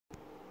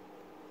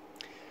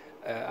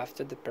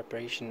after the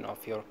preparation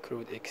of your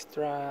crude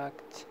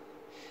extract,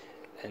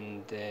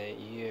 and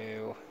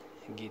you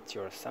get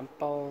your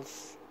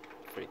samples,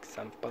 for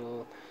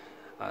example,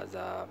 as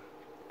a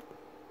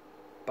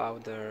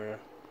powder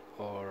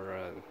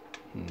or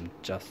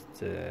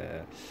just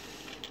in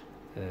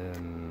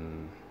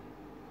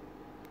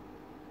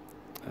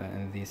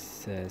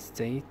this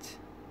state,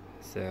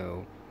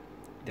 so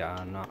they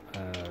are not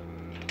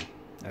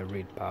a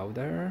real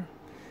powder,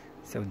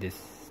 so this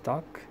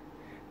stock,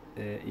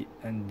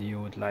 and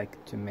you would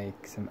like to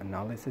make some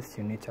analysis,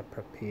 you need to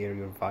prepare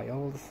your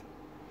vials.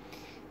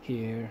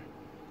 Here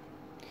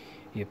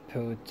you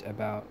put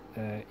about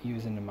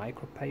using a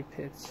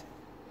micropipette,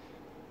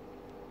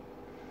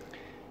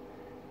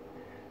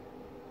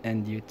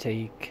 and you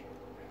take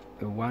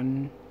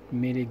 1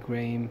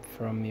 milligram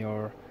from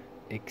your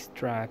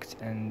extract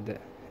and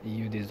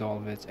you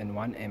dissolve it in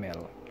 1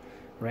 ml,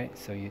 right?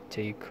 So you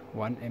take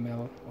 1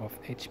 ml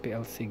of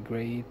HPLC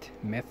grade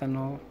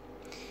methanol,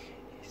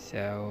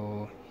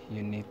 so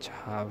you need to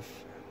have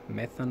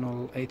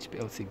methanol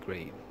HPLC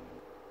grade.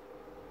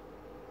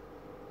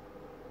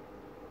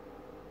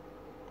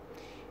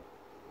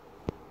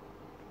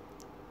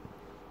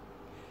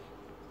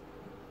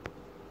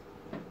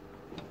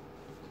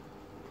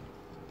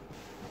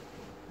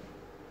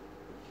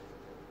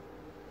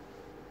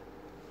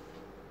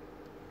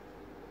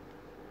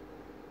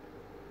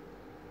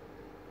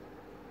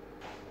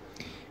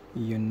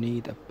 You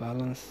need a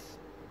balance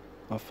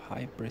of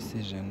high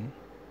precision,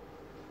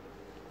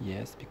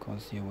 yes,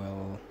 because you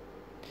will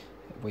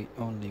weigh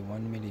only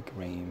 1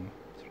 milligram,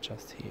 so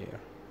just here,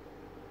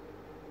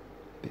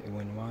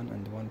 between 1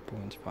 and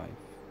 1.5.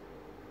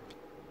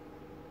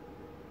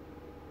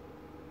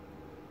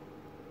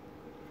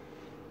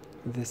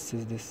 This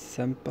is the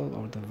sample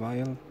or the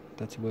vial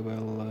that we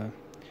will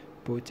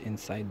put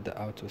inside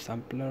the auto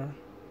sampler.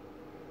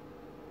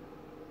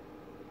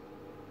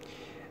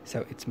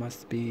 So it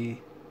must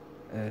be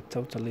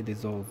totally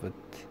dissolved.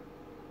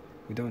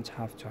 We don't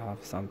have to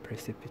have some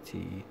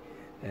precipitate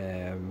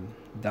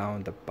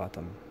down the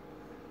bottom,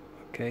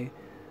 okay?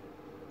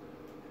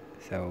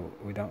 So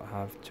we don't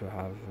have to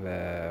have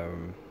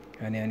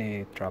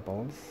any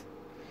troubles.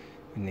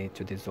 We need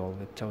to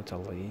dissolve it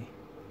totally.